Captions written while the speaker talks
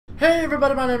Hey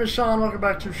everybody, my name is Sean. Welcome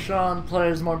back to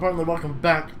SeanPlays. More importantly, welcome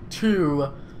back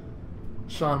to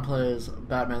SeanPlays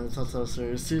Batman the Telltale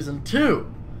series, Season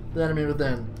 2, The Enemy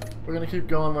Within. We're going to keep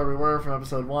going where we were from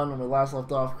Episode 1 when we last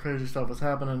left off. Crazy stuff was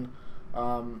happening. It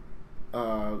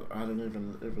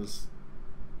was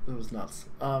nuts.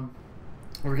 We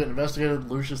were getting investigated.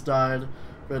 Lucius died.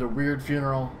 We had a weird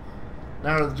funeral.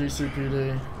 Now we're at the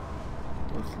GCPD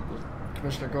with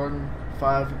Commissioner Gordon,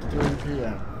 5:53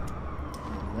 p.m.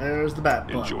 There's the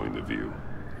bat. Enjoying the view.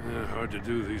 Yeah, hard to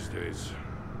do these days.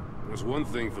 There's one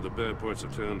thing for the bad parts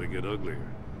of town to get uglier,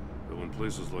 but when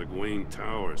places like Wayne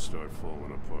Tower start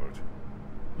falling apart,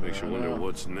 makes you wonder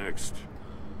what's next.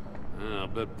 I'll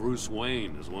bet Bruce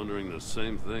Wayne is wondering the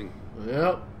same thing.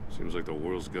 Yep. Seems like the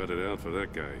world's got it out for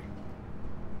that guy.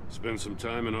 Spends some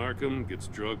time in Arkham, gets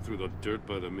drugged through the dirt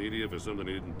by the media for something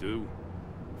he didn't do.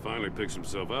 Finally picks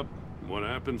himself up, and what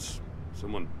happens?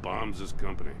 Someone bombs his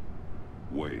company.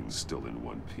 Wayne's still in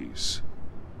one piece.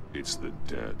 It's the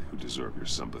dead who deserve your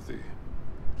sympathy.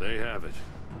 They have it.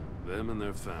 Them and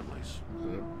their families.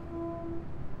 Yep.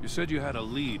 You said you had a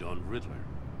lead on Riddler.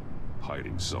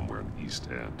 Hiding somewhere in East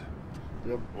End.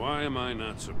 Yep. Why am I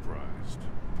not surprised?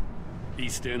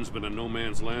 East End's been a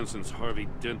no-man's land since Harvey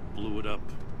Dent blew it up.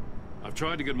 I've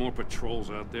tried to get more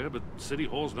patrols out there, but City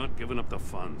Hall's not giving up the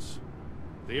funds.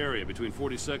 The area between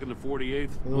 42nd and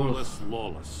 48th, more or less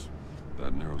lawless.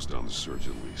 That narrows down the search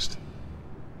at least.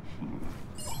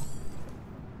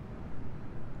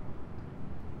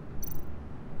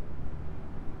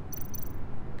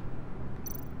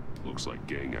 Looks like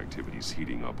gang activity's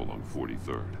heating up along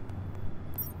 43rd.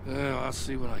 Yeah, I'll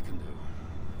see what I can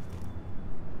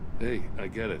do. Hey, I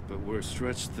get it, but we're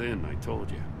stretched thin, I told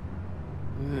you.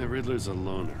 Riddler's a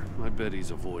loner. I bet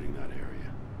he's avoiding that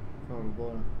area. Oh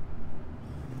boy.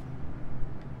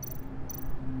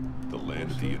 The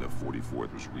land at the end of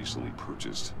 44th was recently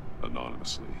purchased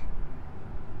anonymously.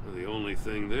 The only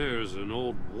thing there is an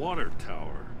old water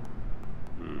tower.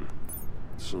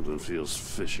 Something feels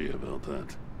fishy about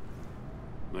that.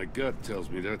 My gut tells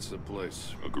me that's the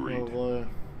place. Agreed. Oh boy.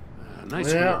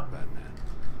 Nice work, Batman.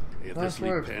 If Nice this lead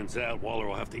work. pans out, Waller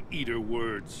will have to eat her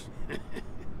words.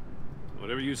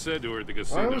 Whatever you said to her at the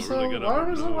casino Why really got up her are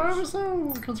we nose.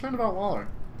 so concerned about Waller?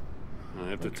 I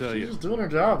have to tell you, She's just doing her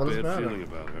job. What does it bad matter? feeling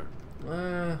about her.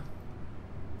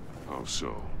 How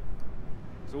so?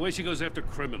 It's the way she goes after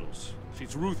criminals.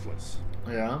 She's ruthless.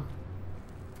 Yeah.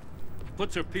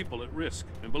 Puts her people at risk.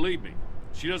 And believe me,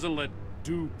 she doesn't let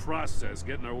due process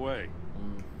get in her way.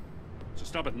 She'll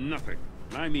stop at nothing,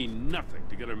 and I mean nothing,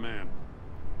 to get her man.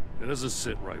 It doesn't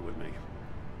sit right with me.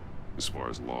 As far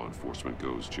as law enforcement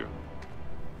goes, Jim,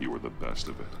 you are the best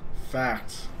of it.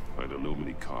 Fact. I don't know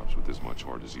many cops with as much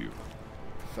heart as you.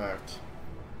 Fact.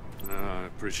 I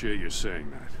appreciate you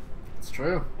saying that. It's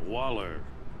true. Waller,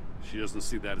 she doesn't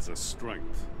see that as a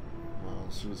strength. Well,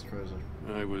 she's crazy.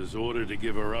 I was ordered to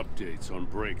give her updates on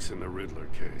breaks in the Riddler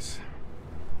case.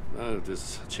 If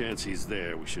there's a chance he's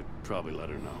there, we should probably let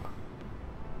her know.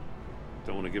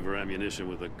 Don't want to give her ammunition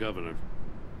with the governor.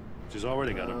 She's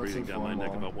already got a breathing down my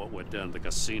neck about what went down at the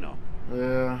casino.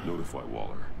 Yeah. Notify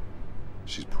Waller.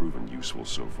 She's proven useful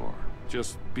so far.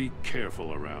 Just be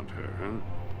careful around her, huh?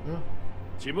 Yeah.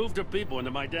 She moved her people into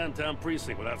my downtown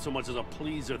precinct without so much as a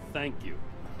please or thank you.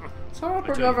 That's how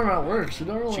upper government works. You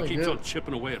don't really She keeps get... on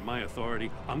chipping away at my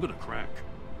authority. I'm gonna crack.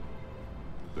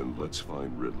 Then let's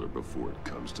find Riddler before it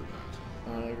comes to that.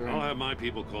 I agree. I'll have my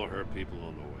people call her people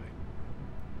on the way.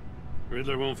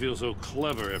 Riddler won't feel so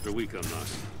clever after we come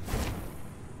knocking.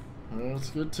 Let's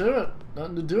get to it.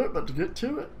 Nothing to do it but to get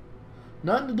to it.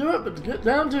 Nothing to do it but to get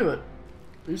down to it.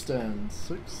 East End,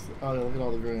 6... Oh, yeah, look at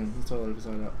all the green. That's totally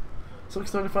beside out.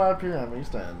 6:35 p.m.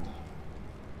 East End.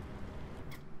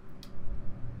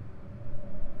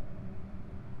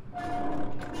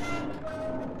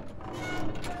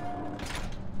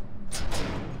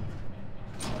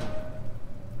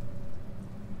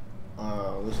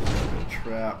 Oh, this is gonna be a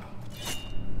trap.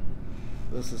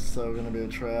 This is so gonna be a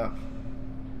trap.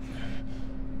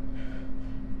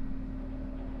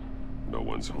 No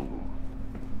one's home.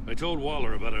 I told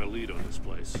Waller about our lead on this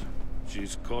place.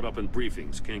 She's caught up in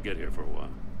briefings, can't get here for a while.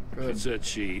 Good. She said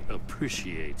she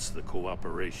appreciates the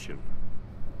cooperation.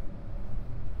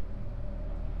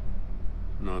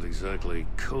 Not exactly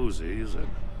cozy, is it?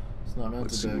 It's not meant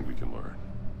Let's to see be. what we can learn.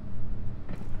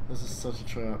 This is such a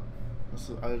trap. This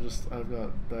is, I've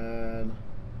got bad...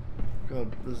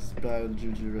 this is bad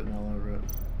juju written all over it.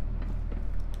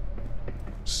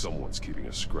 Someone's keeping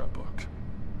a scrapbook.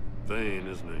 Vain,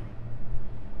 isn't he?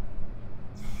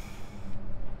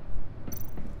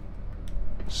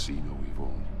 See no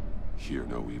evil, hear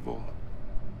no evil,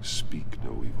 speak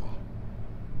no evil.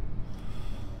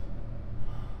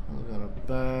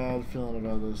 bad feeling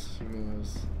about this, you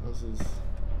guys. This is...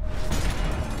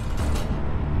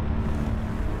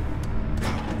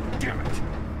 Damn it!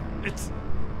 It's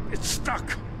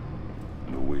stuck!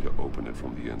 No way to open it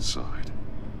from the inside.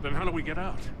 Then how do we get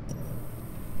out?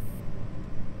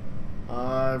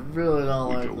 I really don't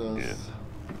We like go this.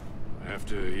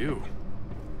 After you.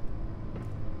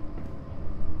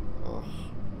 Ugh.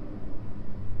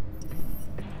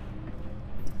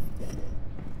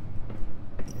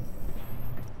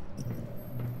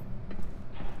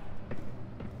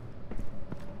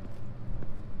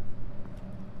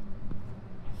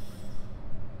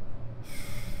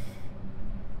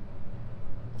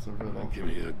 It's a riddle. Give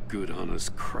me a good,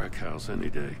 honest crack house any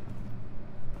day.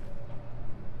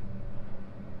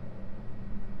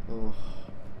 Ugh.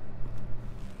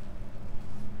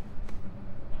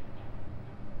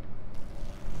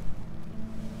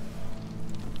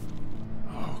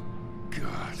 Oh,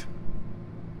 God.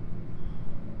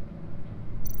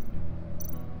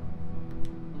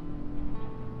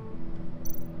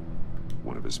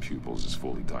 One of his pupils is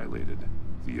fully dilated,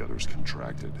 the other's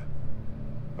contracted.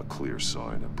 A clear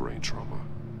sign of brain trauma.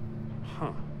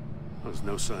 Huh. There's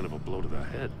no sign of a blow to the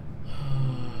head.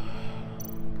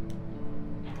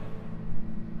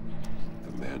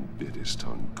 The man bit his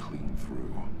tongue clean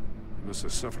through. He must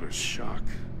have suffered a shock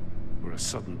or a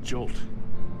sudden jolt.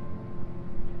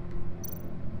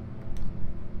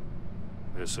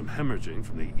 There's some hemorrhaging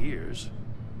from the ears.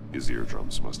 His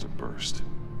eardrums must have burst.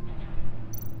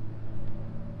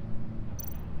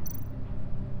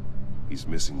 He's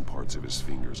missing parts of his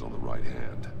fingers on the right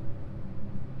hand.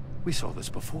 We saw this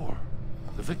before.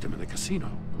 The victim in the casino.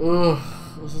 Ugh,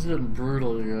 this is getting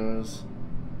brutal, you guys.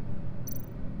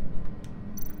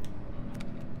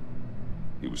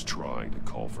 He was trying to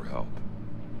call for help.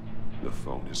 The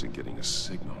phone isn't getting a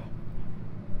signal.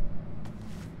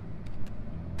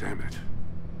 Damn it.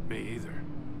 Me either.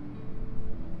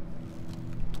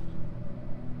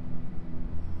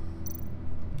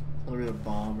 It's gonna be a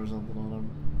bomb or something on him.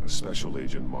 Special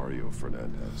Agent Mario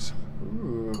Fernandez.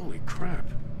 Ooh. Holy crap.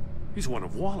 He's one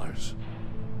of Waller's.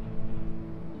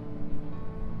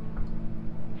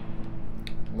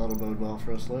 That'll bode well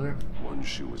for us later. One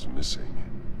shoe is missing.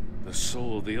 The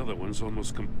soul of the other one's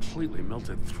almost completely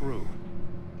melted through.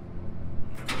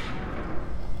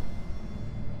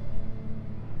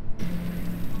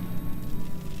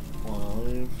 Wanna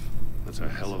leave? That's a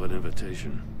hell of an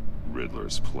invitation.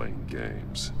 Riddler's playing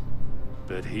games.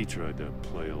 Bet he tried to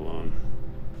play along.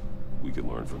 We can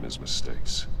learn from his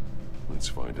mistakes. Let's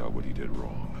find out what he did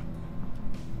wrong.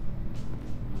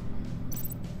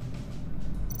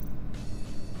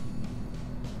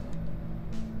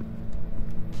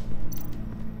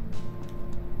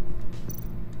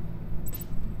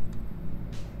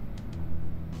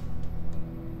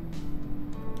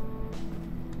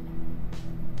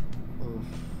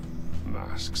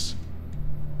 Masks.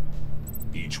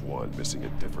 Each one missing a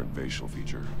different facial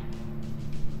feature.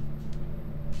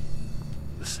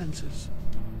 The senses.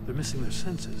 They're missing their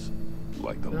senses.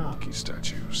 Like the Yeah. monkey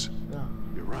statues. Yeah.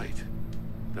 You're right.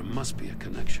 There must be a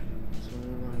connection.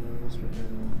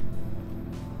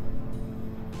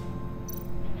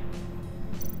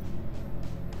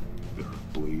 There are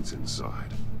blades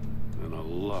inside. And a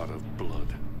lot of blood.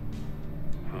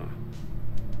 Huh.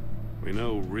 We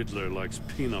know Riddler likes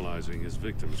penalizing his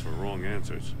victims for wrong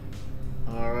answers.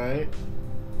 Alright.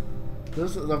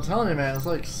 This is, I'm telling you, man, it's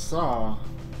like Saw.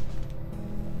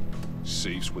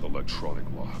 Safes with electronic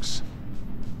locks.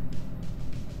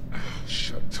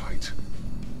 Shut tight.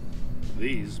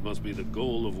 These must be the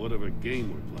goal of whatever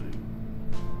game we're playing.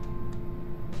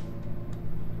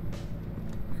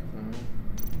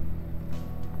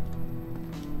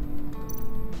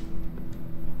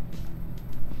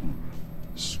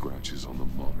 Scratches on the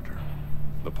monitor.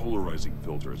 The polarizing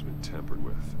filter has been tampered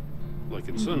with. Like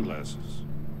in sunglasses.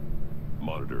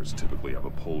 Monitors typically have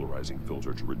a polarizing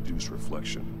filter to reduce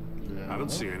reflection. Yeah. I don't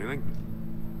see anything.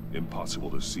 Impossible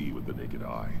to see with the naked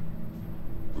eye.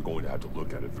 We're going to have to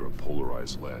look at it through a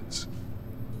polarized lens.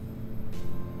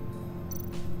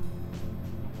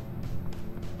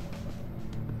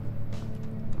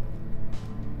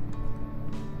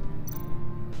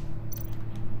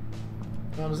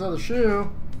 Found his other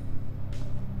shoe.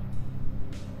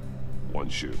 One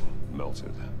shoe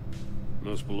melted.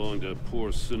 Must belong to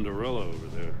poor Cinderella over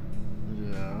there.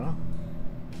 Yeah.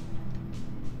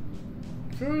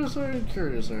 Curiouser and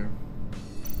curiouser.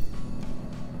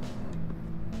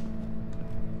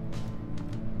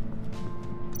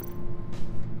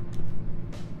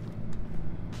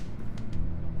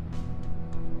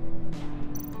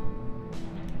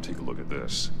 Take a look at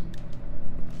this.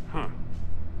 Huh.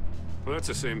 Well, that's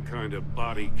the same kind of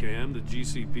body cam the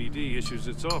GCPD issues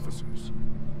its officers.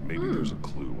 Maybe there's a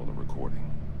clue on the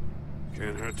recording.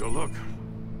 Can't hurt to look.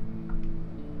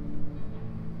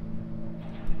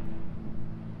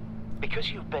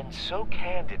 Because you've been so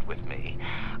candid with me,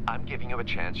 I'm giving you a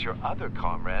chance your other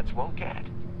comrades won't get.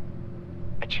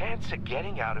 A chance at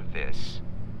getting out of this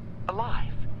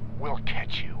alive. We'll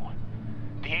catch you.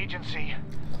 The agency,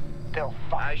 they'll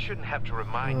find. I shouldn't have to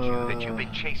remind you that you've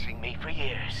been chasing me for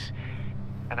years.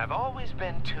 And I've always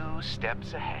been 2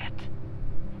 steps ahead.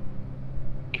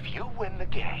 If you win the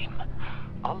game,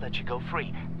 I'll let you go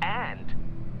free. And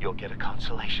you'll get a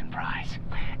consolation prize.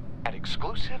 An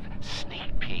exclusive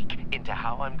sneak peek into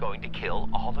how I'm going to kill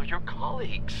all of your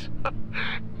colleagues.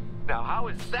 Now, how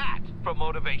is that for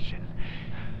motivation?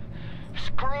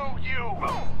 Screw you!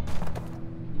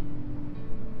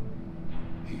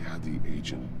 He had the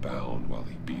agent bound while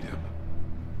he beat him.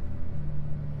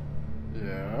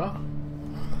 Yeah.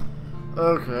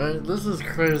 Okay, this is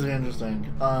crazy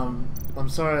interesting. I'm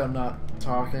sorry I'm not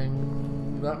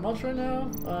talking that much right now.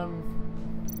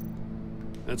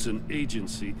 That's an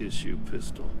agency issue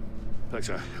pistol. Packs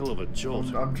a hell of a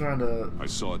jolt. I'm trying to I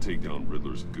saw it take down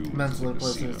Riddler's goons. mentally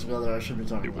place things together. I should be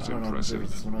talking It was about. impressive.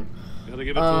 Gotta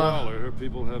give it to Waller. Her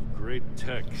people have great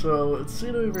tech. So it's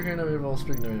see no evil, hear no evil,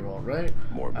 speak no evil, right?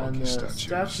 More And monkey the statues.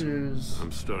 statues.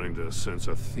 I'm starting to sense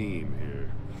a theme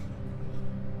here.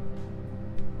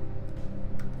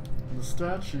 The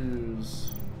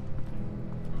statues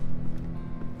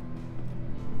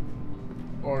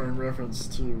are in reference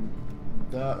to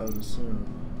that, I'd assume.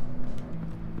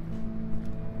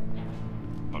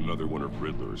 Another one of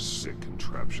Riddler's sick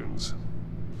contraptions.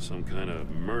 Some kind of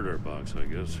murder box, I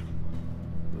guess.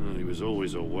 Well, he was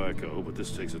always a wacko, but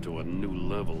this takes it to a new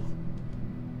level.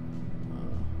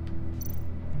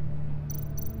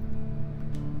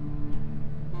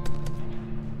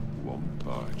 Won't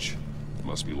budge.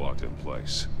 Must be locked in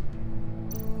place.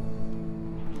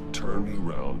 Turn me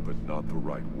around, but not the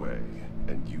right way,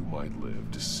 and you might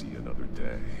live to see another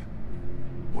day.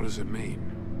 What does it mean?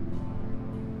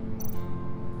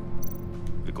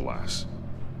 The glass.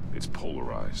 It's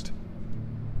polarized.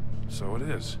 So it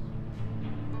is.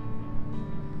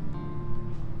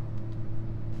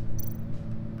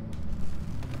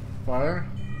 Fire?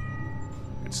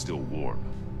 It's still warm.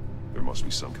 There must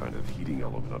be some kind of heating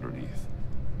element underneath.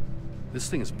 This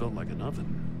thing is built like an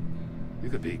oven. You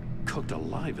could be cooked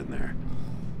alive in there.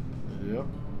 Yep.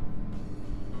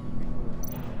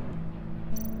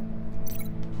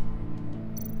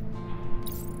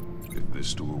 If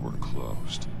this door were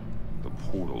closed, the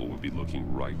portal would be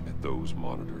looking right at those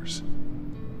monitors.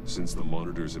 Since the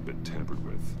monitors have been tampered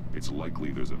with, it's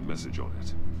likely there's a message on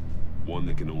it. One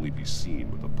that can only be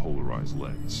seen with a polarized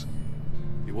lens.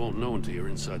 You won't know until you're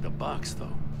inside the box,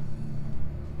 though.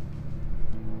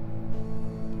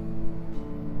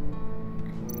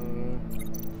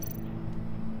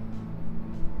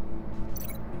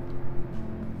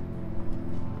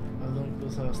 I think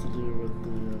this has to do with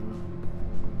the,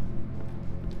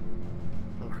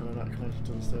 oh, can I not connect it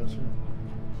to the statue?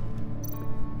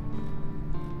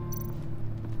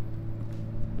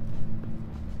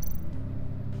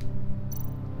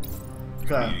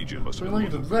 The Okay. agent must So have we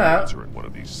been link looking to for the that. answer in one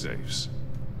of these safes.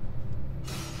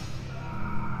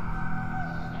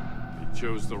 He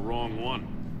chose the wrong one.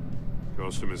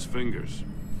 Cost him his fingers.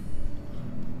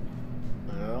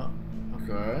 Yeah.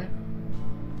 Okay.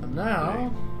 And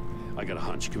now, I got a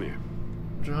hunch. Come here.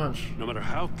 what's your hunch? No matter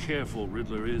how careful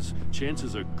Riddler is,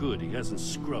 chances are good he hasn't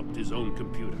scrubbed his own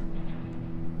computer.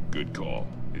 Good call.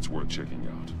 It's worth checking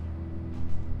out.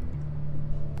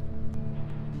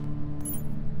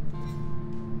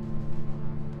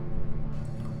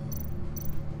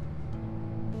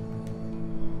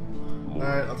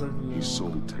 Alright, I'll take the... He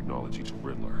sold technology to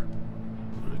Riddler.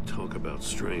 Talk about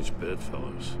strange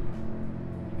bedfellows.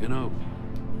 You know,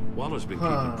 Waller's been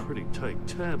keeping pretty tight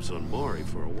tabs on Maury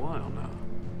for a while now.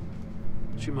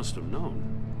 She must have known.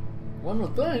 One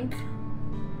would think.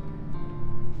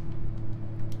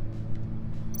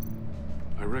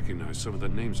 I recognize some of the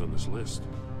names on this list.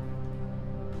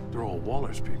 They're all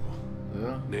Waller's people.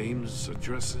 Yeah, Names,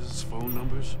 addresses, phone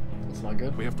numbers. that's not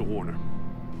good. We have to warn her.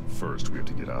 First, we have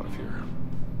to get out of here.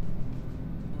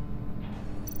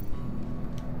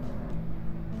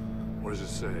 What does it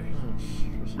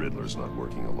say? Riddler's not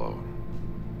working alone.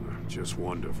 Just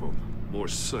wonderful. More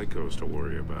psychos to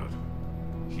worry about.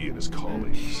 He and his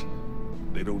colleagues,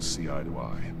 they don't see eye to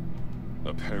eye.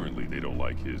 Apparently, they don't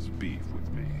like his beef with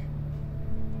me.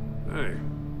 Hey,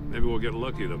 maybe we'll get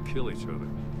lucky. They'll kill each other.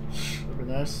 That'd be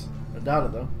nice. I doubt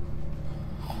it though.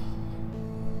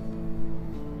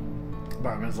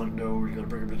 Batman's like, no, you gotta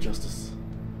bring him to justice.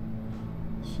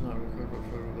 It's not recovered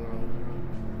for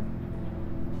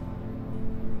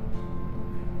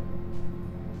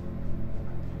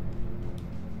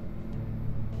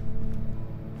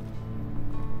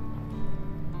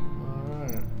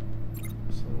Alright.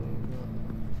 So,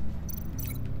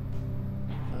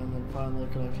 and then finally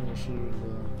connecting the shoe with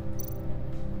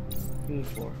the heated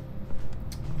floor.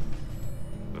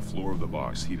 The floor of the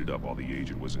box heated up while the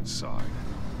agent was inside.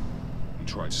 He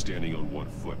tried standing on one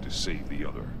foot to save the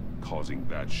other, causing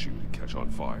that shoe to catch on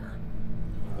fire.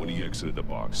 When he exited the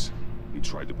box, he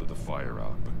tried to put the fire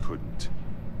out, but couldn't,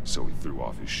 so he threw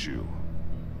off his shoe.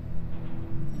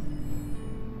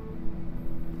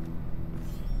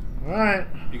 Alright.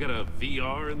 You got a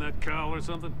VR in that cowl or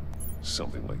something?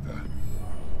 Something like that.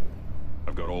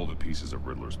 I've got all the pieces of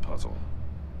Riddler's puzzle.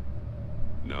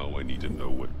 Now I need to know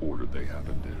what order they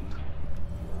happened in.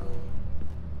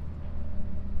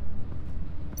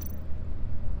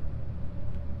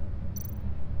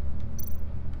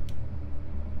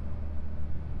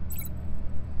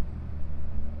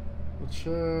 The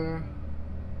chair.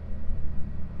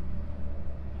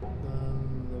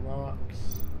 Then the box.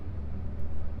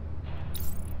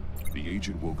 The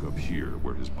agent woke up here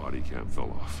where his body cam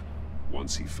fell off.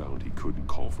 Once he found he couldn't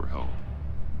call for help,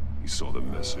 he saw the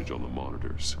message on the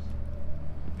monitors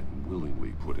and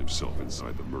willingly put himself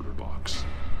inside the murder box.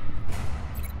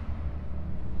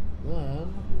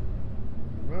 Then,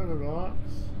 murder box.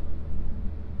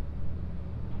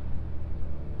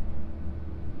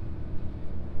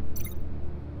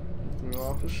 Threw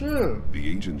off the shoe. The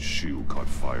agent's shoe caught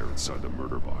fire inside the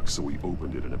murder box, so he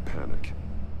opened it in a panic.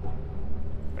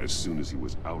 As soon as he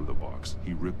was out of the box,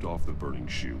 he ripped off the burning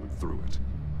shoe and threw it.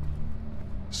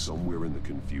 Somewhere in the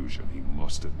confusion, he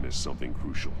must have missed something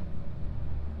crucial.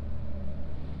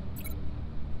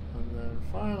 And then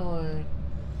finally,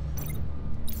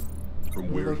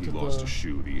 From where he lost a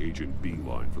shoe, the agent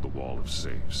beelined for the wall of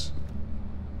safes.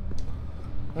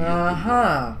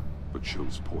 uh-huh, But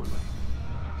chose poorly.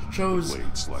 chose The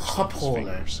blade sliced off his poorly.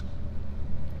 fingers.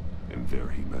 And there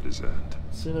he met his end.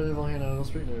 See no evil, hear no evil,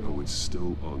 speak no evil. Though it's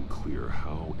still unclear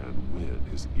how and when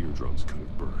his eardrums could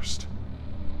have burst.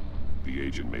 The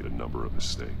agent made a number of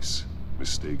mistakes.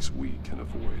 Mistakes we can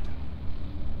avoid.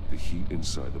 The heat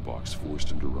inside the box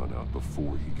forced him to run out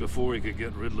before he Could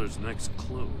get Riddler's next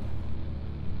clue.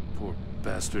 Poor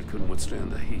bastard couldn't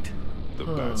withstand the heat. The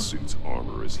Batsuit's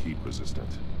armor is heat resistant.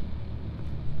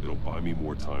 It'll buy me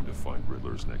more time to find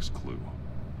Riddler's next clue.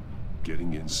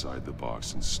 Getting inside the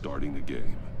box and starting the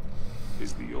game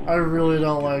is the only I really way to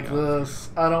don't get like me out of this.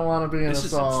 I don't want to be in This a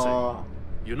is saw. insane.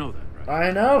 You know that, right?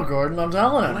 I know, Gordon. I'm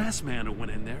telling The him. last man who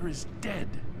went in there is dead.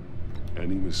 here.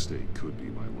 Any mistake could be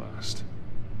my last.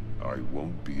 I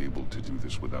won't be able to do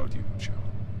this without you, Joe.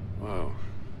 Wow.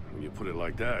 When you put it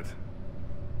like that,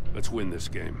 let's win this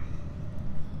game.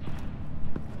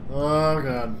 Oh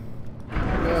god.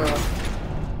 Yeah.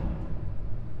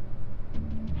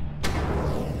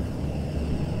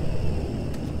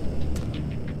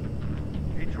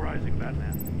 Heat's rising,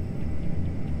 Batman.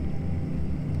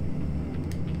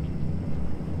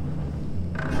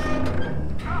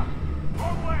 Ah!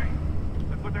 Wrong way!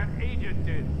 That's what that agent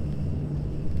did.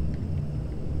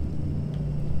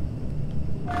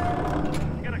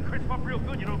 You gotta crisp up real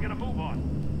good, you don't get a move on.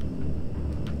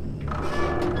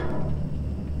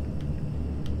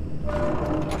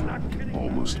 I'm not kidding.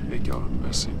 Almost make out a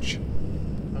message.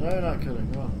 I know you're not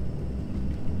kidding. Come on.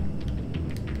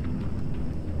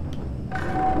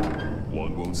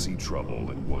 One won't see trouble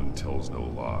and one tells no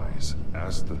lies.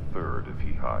 Ask the third if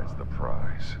he hides the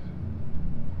prize.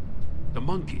 The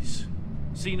monkeys.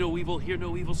 See no evil, hear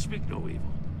no evil, speak no evil.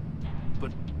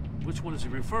 But which one is he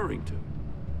referring to?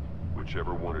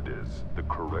 Whichever one it is, the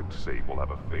correct safe will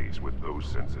have a face with those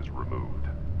senses removed.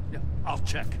 Yeah, I'll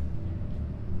check.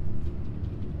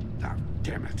 Ah,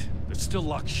 damn it. It's still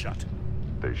locked shut.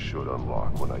 They should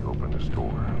unlock when I open this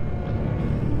door.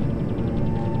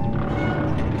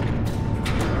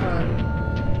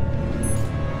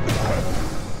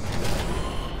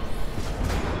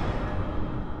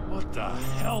 What the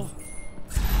hell?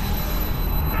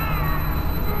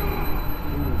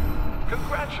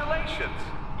 Congratulations!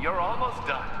 You're almost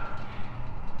done.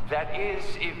 That is,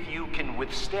 if you can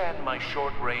withstand my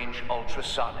short-range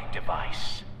ultrasonic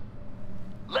device.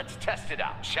 Let's test it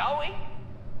out, shall we?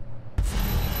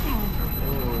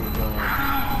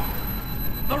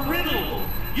 The Riddle!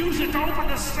 Use it to open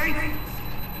the safe!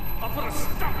 I'll put a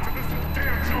stop to this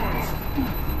damn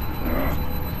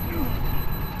noise!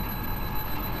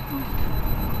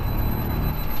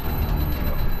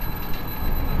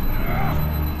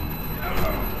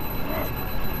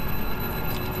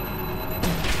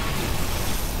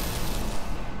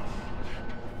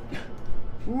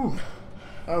 Ooh,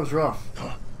 that was rough.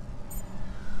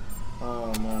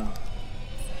 Oh no.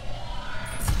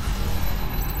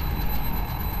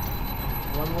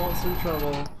 One won't see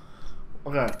trouble.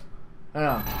 Okay, hang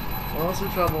on. One won't see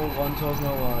trouble, one tells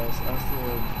no lies. That's the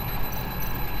word.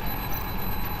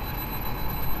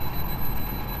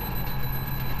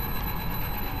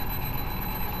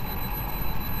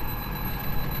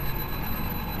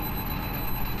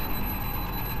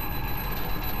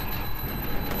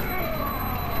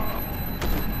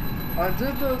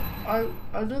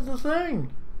 I did the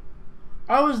thing.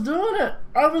 I was doing it.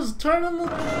 I was turning the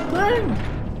thing.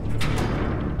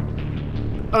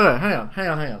 Okay, hang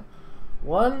on.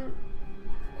 One,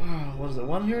 what is it?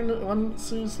 One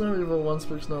sees no evil, one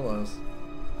speaks no lies.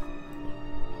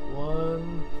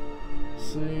 One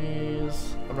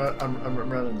sees. I'm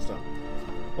writing this down.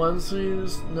 One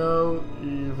sees no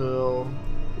evil,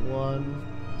 one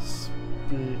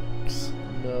speaks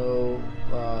no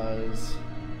lies.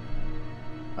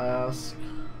 Ask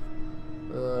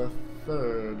the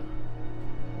third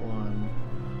one.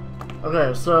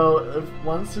 Okay, so if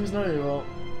one sees no evil,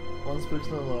 one speaks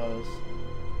no lies.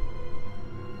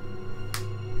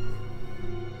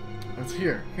 It's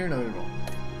here. Hear no evil.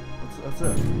 That's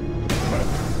it.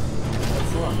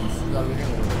 That's the one. It's gotta be here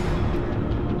no evil.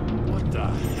 What the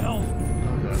hell?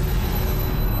 Okay.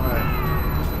 Alright.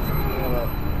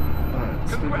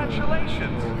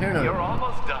 Congratulations! Hear no You're evil.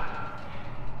 almost done.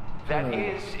 That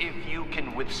is, if you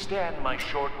can withstand my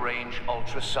short-range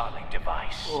ultrasonic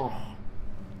device. Oh.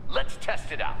 Let's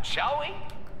test it out, shall we?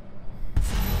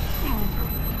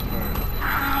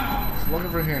 Just looking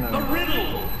for here now. The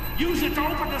Riddle! Use it to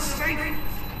open the safe!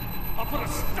 I'll put a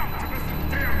stop to this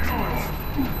damn noise!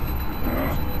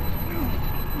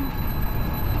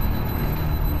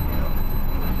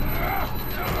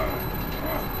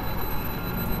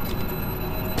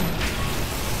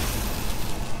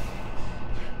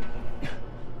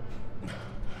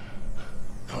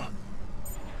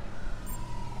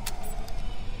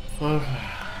 Okay.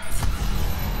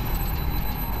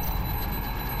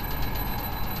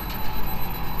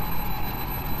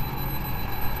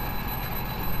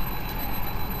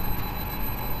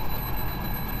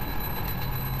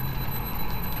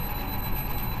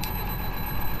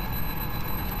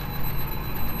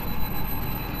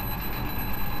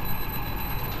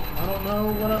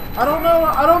 I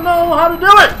don't know how to do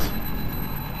it!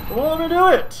 I won't let me do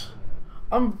it!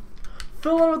 I'm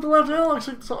filling with the left analog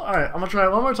stick. So, alright, I'm gonna try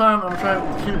it one more time. I'm gonna try it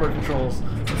with keyboard controls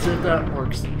and see if that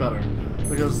works better.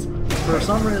 Because for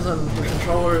some reason the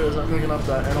controller isn't picking up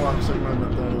that analog signal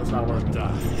and it's not working. What the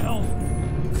hell?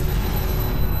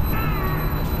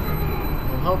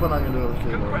 I'm hoping I can do it with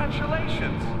keyboard.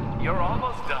 Congratulations! You're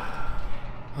almost done.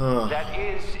 That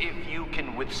is, if you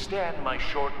can withstand my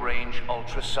short-range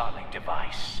ultrasonic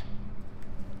device.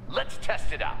 Let's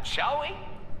test it out, shall we?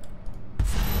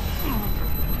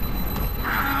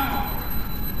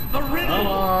 The Riddle! Come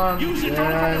on. Use it to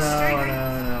open Yeah, the safe!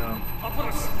 no. I'll put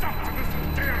a stop to this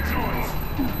damn noise!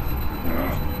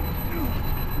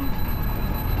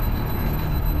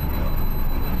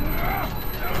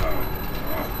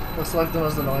 It's like the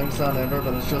most annoying sound ever,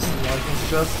 but it's just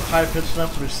high pitched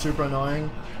enough to be super annoying,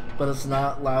 but it's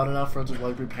not loud enough for it to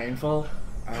like be painful.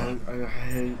 I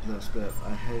hate this bit.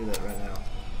 I hate it right now.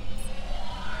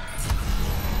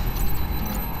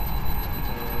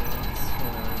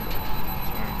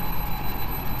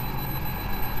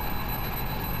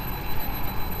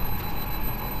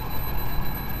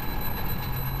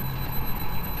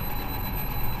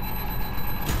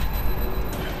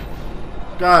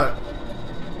 Got it.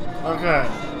 Okay.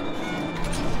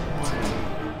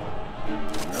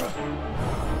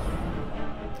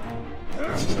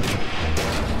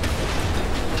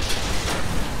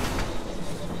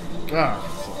 God.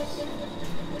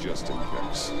 Just in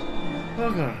case.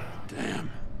 Okay. Damn.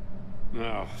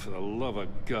 Now, for the love of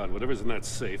God, whatever's in that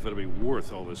safe better be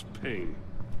worth all this pain.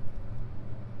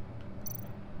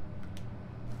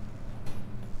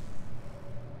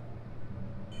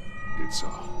 It's a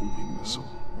homing missile.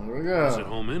 There we What's it go.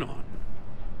 home in on?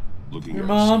 Looking Your at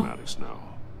mom? the schematics now.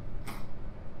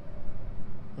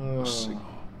 A signal.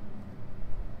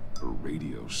 A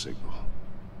radio signal.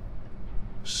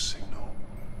 Signal.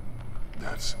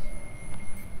 That's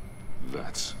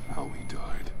how he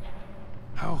died.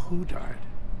 How who died?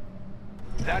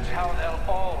 That's how they'll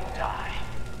all die.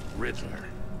 Riddler.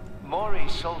 Maury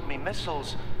sold me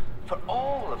missiles for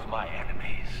all of my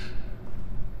enemies.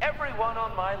 Everyone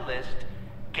on my list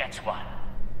gets one.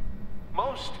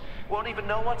 Most won't even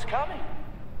know what's coming.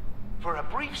 For a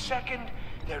brief second,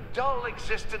 their dull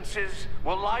existences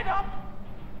will light up.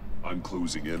 I'm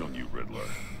closing in on you, Riddler.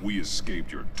 We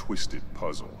escaped your twisted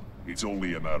puzzle. It's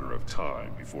only a matter of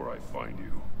time before I find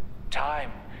you. Time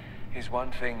is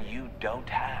one thing you don't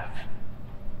have.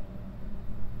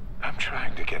 I'm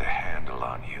trying to get a handle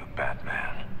on you,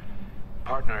 Batman.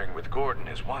 Partnering with Gordon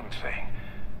is one thing.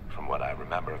 From what I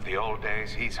remember of the old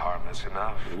days, he's harmless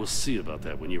enough. We'll see about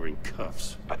that when you're in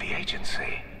cuffs. But the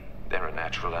agency, they're a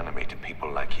natural enemy to people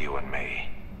like you and me.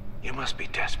 You must be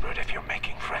desperate if you're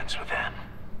making friends with them.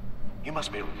 You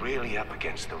must be really up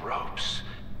against the ropes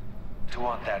to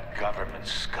want that government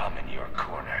scum in your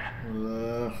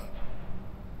corner.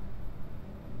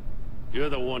 You're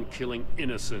the one killing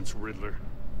innocents, Riddler.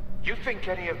 You think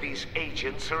any of these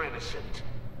agents are innocent?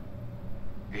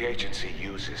 The agency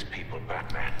uses people,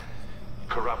 Batman.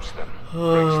 Corrupts them,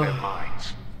 breaks their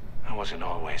minds. I wasn't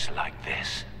always like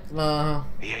this. The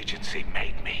agency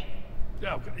made me.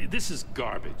 Oh, this is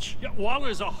garbage. Yeah,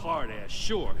 Waller's a hard ass,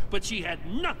 sure, but she had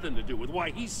nothing to do with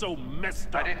why he's so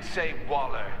messed up. I didn't say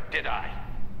Waller, did I?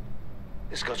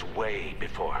 This goes way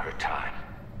before her time.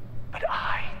 But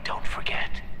I don't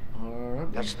forget.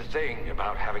 That's the thing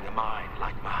about having a mind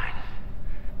like mine.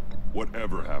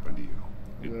 Whatever happened to you,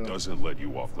 it doesn't let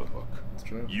you off the hook. That's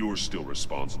true. You're still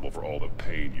responsible for all the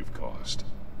pain you've caused.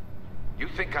 You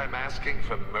think I'm asking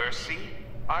for mercy?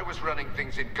 I was running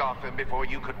things in Gotham before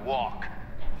you could walk.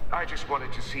 I just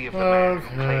wanted to see if the man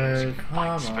who claims he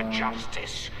fights for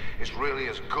justice is really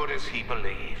as good as he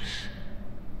believes.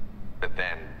 But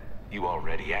then, you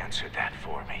already answered that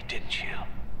for me, didn't you?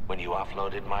 When you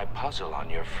offloaded my puzzle on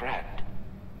your friend.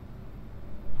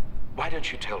 Why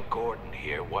don't you tell Gordon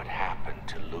here what happened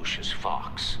to Lucius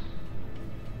Fox?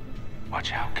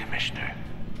 Watch out, Commissioner.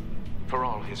 For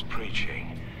all his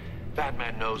preaching,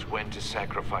 Batman knows when to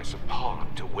sacrifice a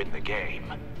pawn to win the game.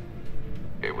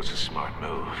 It was a smart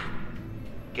move.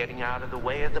 Getting out of the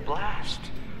way of the blast.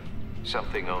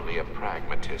 Something only a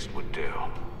pragmatist would do.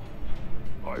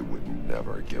 I would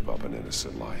never give up an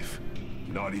innocent life.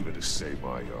 Not even to save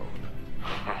my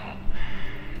own.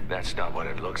 That's not what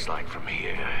it looks like from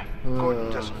here.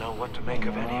 Gordon doesn't know what to make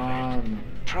of any of it.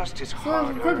 Trust is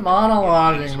hard. Quit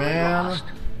monologuing, man. Lost,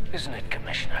 isn't it,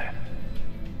 Commissioner?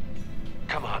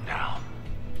 Come on now.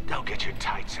 Don't get your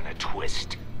tights in a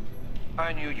twist.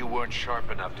 I knew you weren't sharp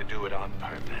enough to do it on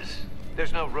purpose.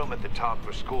 There's no room at the top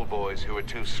for schoolboys who are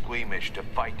too squeamish to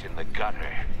fight in the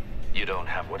gutter. You don't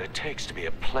have what it takes to be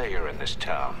a player in this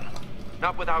town.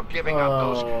 Not without giving up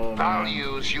those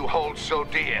values you hold so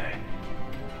dear.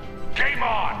 Game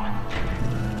on!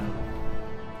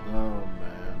 Oh,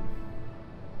 man.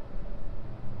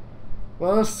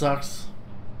 Well, this sucks.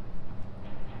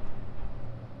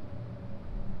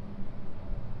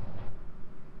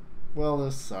 Well,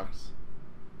 this sucks.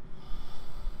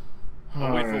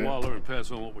 I'll wait for Waller and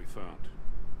pass on what we found.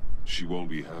 She won't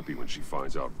be happy when she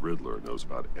finds out Riddler knows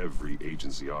about every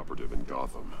agency operative in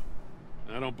Gotham.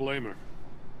 I don't blame her.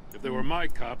 If they were my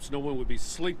cops, no one would be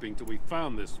sleeping till we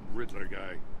found this Riddler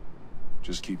guy.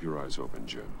 Just keep your eyes open,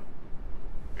 Jim.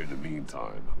 In the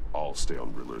meantime, I'll stay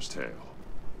on Riddler's tail.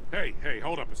 Hey,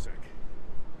 hold up a sec.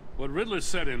 What Riddler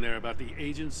said in there about the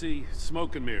agency,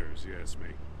 smoke and mirrors, you ask me.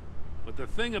 But the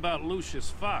thing about Lucius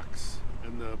Fox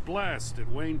and the blast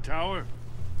at Wayne Tower,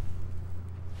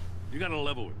 you gotta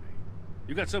level with me.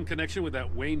 You got some connection with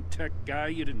that Wayne Tech guy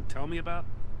you didn't tell me about?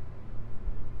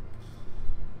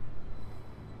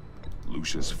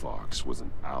 Lucius Fox was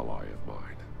an ally of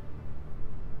mine.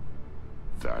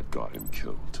 That got him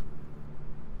killed.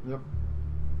 Yep.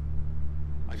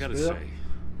 I gotta say,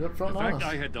 Yep, front the fact honest.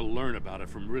 I had to learn about it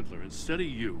from Riddler instead of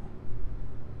you,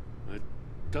 it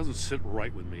doesn't sit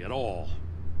right with me at all.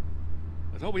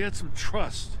 I thought we had some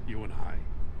trust, you and I.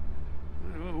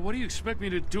 What do you expect me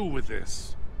to do with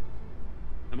this?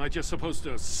 Am I just supposed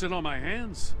to sit on my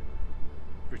hands?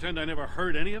 Pretend I never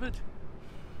heard any of it?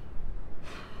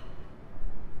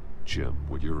 Jim,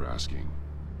 what you're asking,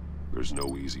 there's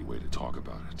no easy way to talk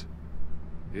about it.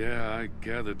 Yeah, I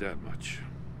gathered that much.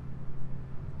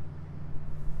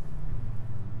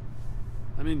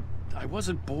 I mean, I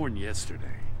wasn't born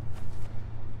yesterday.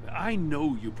 I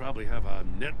know you probably have a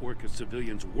network of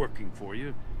civilians working for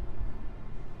you.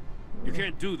 You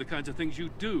can't do the kinds of things you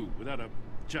do without a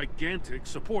gigantic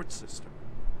support system.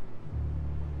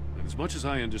 And as much as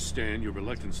I understand your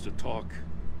reluctance to talk,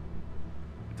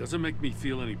 it doesn't make me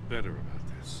feel any better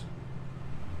about this.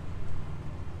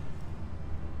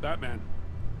 Batman.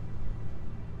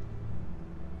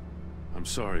 I'm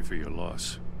sorry for your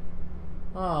loss.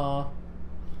 Aw.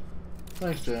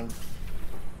 Thanks, Jim.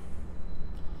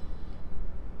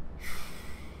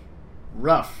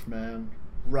 Rough, man.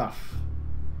 Rough.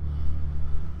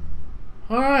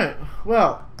 Alright,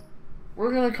 well,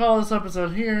 we're going to call this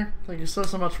episode here. Thank you so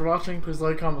much for watching. Please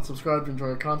like, comment, subscribe if you enjoy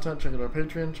our content. Check out our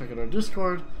Patreon. Check out our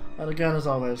Discord. And again, as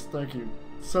always, thank you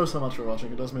so much for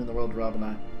watching. It does mean the world to Rob and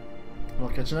I. We'll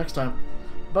catch you next time.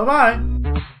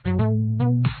 Bye-bye!